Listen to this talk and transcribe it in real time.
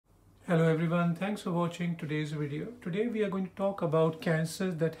Hello everyone, thanks for watching today's video. Today we are going to talk about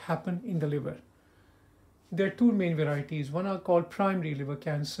cancers that happen in the liver. There are two main varieties. One are called primary liver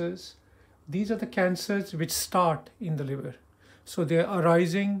cancers. These are the cancers which start in the liver. So they are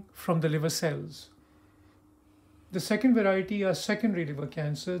arising from the liver cells. The second variety are secondary liver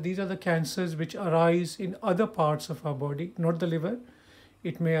cancer. These are the cancers which arise in other parts of our body, not the liver.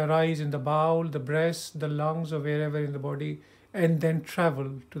 It may arise in the bowel, the breast, the lungs, or wherever in the body, and then travel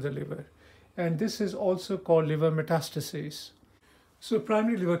to the liver. And this is also called liver metastasis. So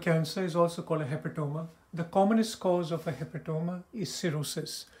primary liver cancer is also called a hepatoma. The commonest cause of a hepatoma is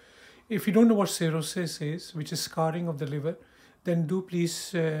cirrhosis. If you don't know what cirrhosis is, which is scarring of the liver, then do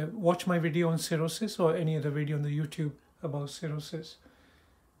please watch my video on cirrhosis or any other video on the YouTube about cirrhosis.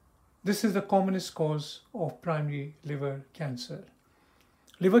 This is the commonest cause of primary liver cancer.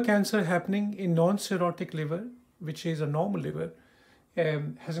 Liver cancer happening in non-cirrhotic liver, which is a normal liver,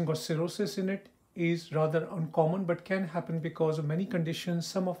 hasn't got cirrhosis in it, is rather uncommon, but can happen because of many conditions,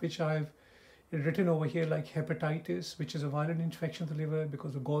 some of which I've written over here, like hepatitis, which is a viral infection of the liver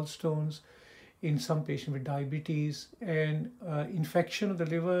because of gallstones, in some patients with diabetes, and infection of the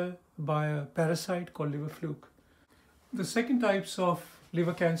liver by a parasite called liver fluke. The second types of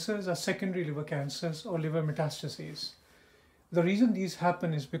liver cancers are secondary liver cancers or liver metastases. The reason these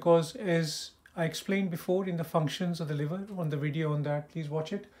happen is because, as I explained before in the functions of the liver, on the video on that, please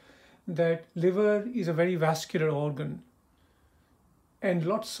watch it, that liver is a very vascular organ and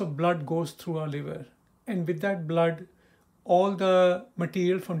lots of blood goes through our liver. And with that blood, all the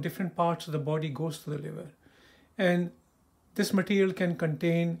material from different parts of the body goes to the liver. And this material can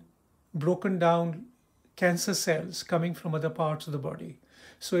contain broken down cancer cells coming from other parts of the body.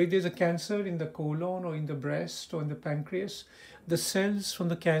 So if there's a cancer in the colon or in the breast or in the pancreas, the cells from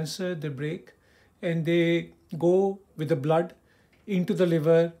the cancer, they break and they go with the blood into the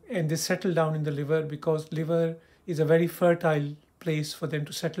liver and they settle down in the liver because liver is a very fertile place for them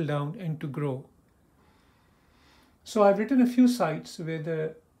to settle down and to grow. So I've written a few sites where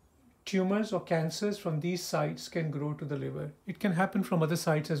the tumors or cancers from these sites can grow to the liver. It can happen from other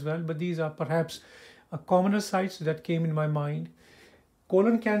sites as well, but these are perhaps commoner sites that came in my mind.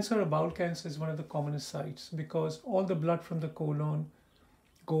 Colon cancer or bowel cancer is one of the commonest sites because all the blood from the colon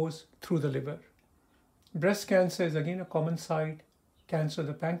goes through the liver. Breast cancer is again a common site. Cancer of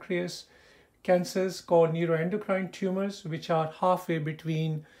the pancreas. Cancers called neuroendocrine tumors, which are halfway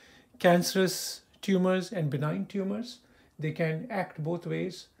between cancerous tumors and benign tumors. They can act both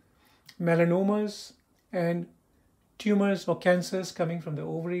ways. Melanomas and tumors or cancers coming from the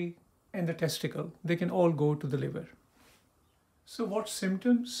ovary and the testicle. They can all go to the liver. So what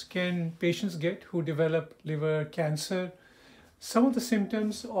symptoms can patients get who develop liver cancer? Some of the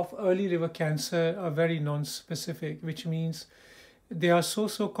symptoms of early liver cancer are very non-specific, which means they are so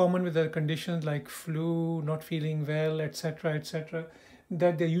common with the conditions like flu, not feeling well, etc.,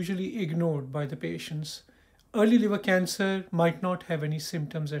 that they're usually ignored by the patients. Early liver cancer might not have any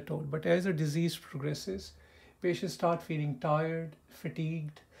symptoms at all, but as the disease progresses, patients start feeling tired,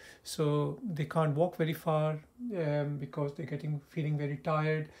 fatigued, so they can't walk very far because they're feeling very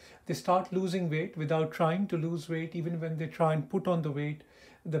tired. They start losing weight without trying to lose weight. Even when they try and put on the weight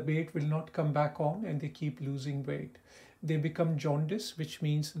will not come back on and they keep losing weight. They become jaundice, which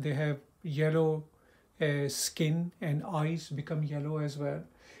means they have yellow skin and eyes become yellow as well.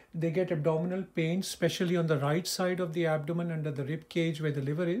 They get abdominal pain, especially on the right side of the abdomen under the rib cage where the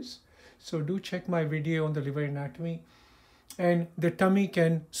liver is. So do check my video on the liver anatomy. And the tummy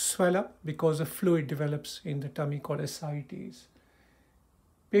can swell up because a fluid develops in the tummy called ascites.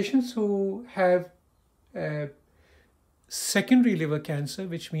 Patients who have secondary liver cancer,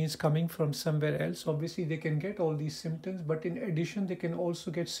 which means coming from somewhere else, obviously they can get all these symptoms, but in addition they can also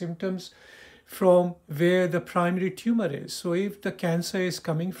get symptoms from where the primary tumor is. So if the cancer is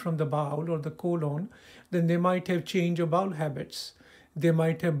coming from the bowel or the colon, then they might have change of bowel habits. They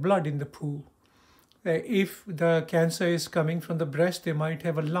might have blood in the poo. If the cancer is coming from the breast, they might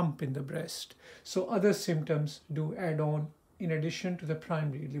have a lump in the breast. So other symptoms do add on in addition to the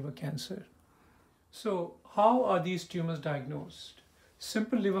primary liver cancer. So how are these tumors diagnosed?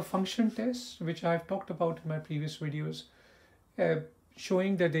 Simple liver function tests, which I've talked about in my previous videos,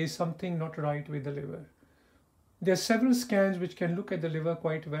 showing that there is something not right with the liver. There are several scans which can look at the liver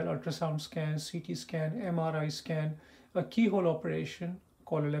quite well: ultrasound scan, CT scan, MRI scan, a keyhole operation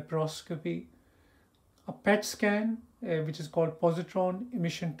called a laparoscopy, a PET scan, which is called positron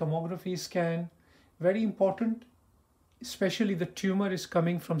emission tomography scan. Very important, especially the tumor is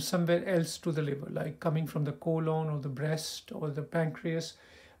coming from somewhere else to the liver, like coming from the colon or the breast or the pancreas.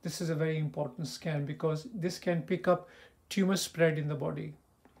 This is a very important scan because this can pick up tumor spread in the body.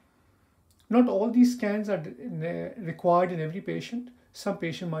 Not all these scans are required in every patient. Some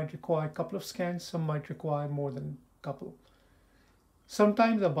patient might require a couple of scans, some might require more than a couple.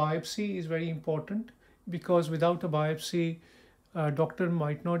 Sometimes a biopsy is very important because without a biopsy, a doctor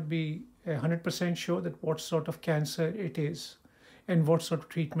might not be 100% sure that what sort of cancer it is and what sort of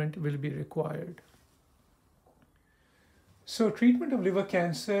treatment will be required. So treatment of liver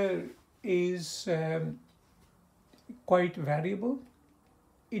cancer is quite variable.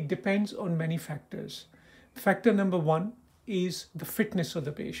 It depends on many factors. Factor number one is the fitness of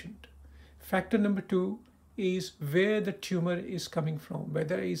the patient. Factor number two is where the tumor is coming from,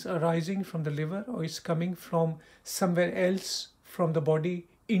 whether it is arising from the liver or it's coming from somewhere else from the body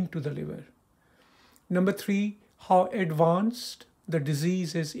into the liver. Number three, how advanced the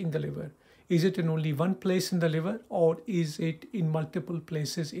disease is in the liver. Is it in only one place in the liver or is it in multiple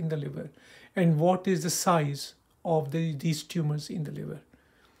places in the liver? And what is the size of these tumors in the liver?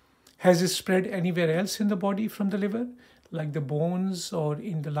 Has it spread anywhere else in the body from the liver, like the bones or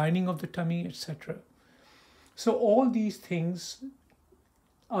in the lining of the tummy, etc.? So all these things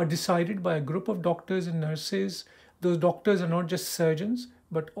are decided by a group of doctors and nurses. Those doctors are not just surgeons,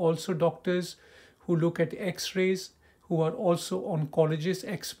 but also doctors who look at X-rays, who are also oncologists,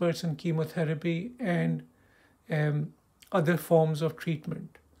 experts in chemotherapy and other forms of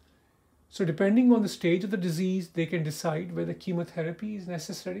treatment. So depending on the stage of the disease, they can decide whether chemotherapy is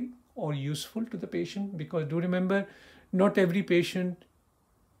necessary or useful to the patient, because do remember, not every patient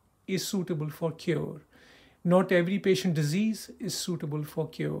is suitable for cure. Not every patient disease is suitable for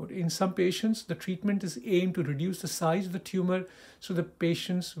cure. In some patients, the treatment is aimed to reduce the size of the tumor so the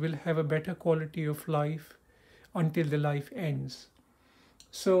patients will have a better quality of life until the life ends.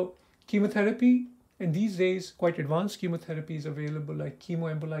 So chemotherapy, and these days quite advanced chemotherapy is available, like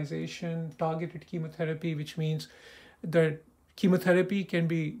chemoembolization, targeted chemotherapy, which means that chemotherapy can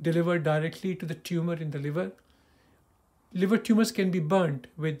be delivered directly to the tumor in the liver. Liver tumors can be burnt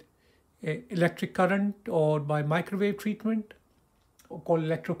with electric current or by microwave treatment, or called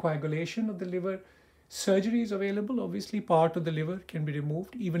electrocoagulation of the liver. Surgery is available. Obviously, part of the liver can be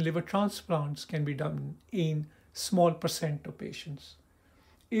removed. Even liver transplants can be done in small percent of patients.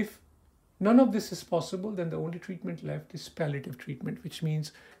 If none of this is possible, then the only treatment left is palliative treatment, which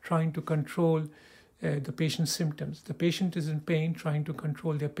means trying to control the patient's symptoms. The patient is in pain, trying to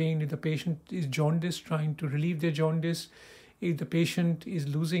control their pain. If the patient is jaundiced, trying to relieve their jaundice. If the patient is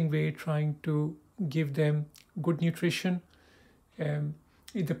losing weight, trying to give them good nutrition.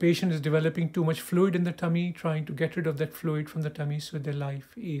 If the patient is developing too much fluid in the tummy, trying to get rid of that fluid from the tummy so their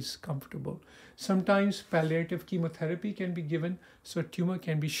life is comfortable. Sometimes palliative chemotherapy can be given, so a tumor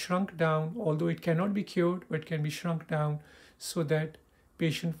can be shrunk down, although it cannot be cured, but can be shrunk down so that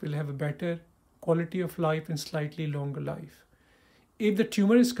patient will have a better quality of life and slightly longer life. If the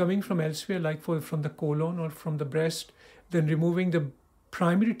tumor is coming from elsewhere, like from the colon or from the breast, then removing the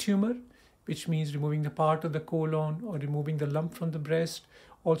primary tumor, which means removing the part of the colon or removing the lump from the breast,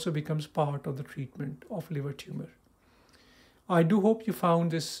 also becomes part of the treatment of liver tumor. I do hope you found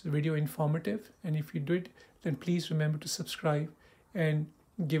this video informative, and if you did, then please remember to subscribe and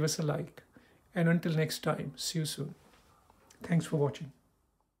give us a like. And until next time, see you soon. Thanks for watching.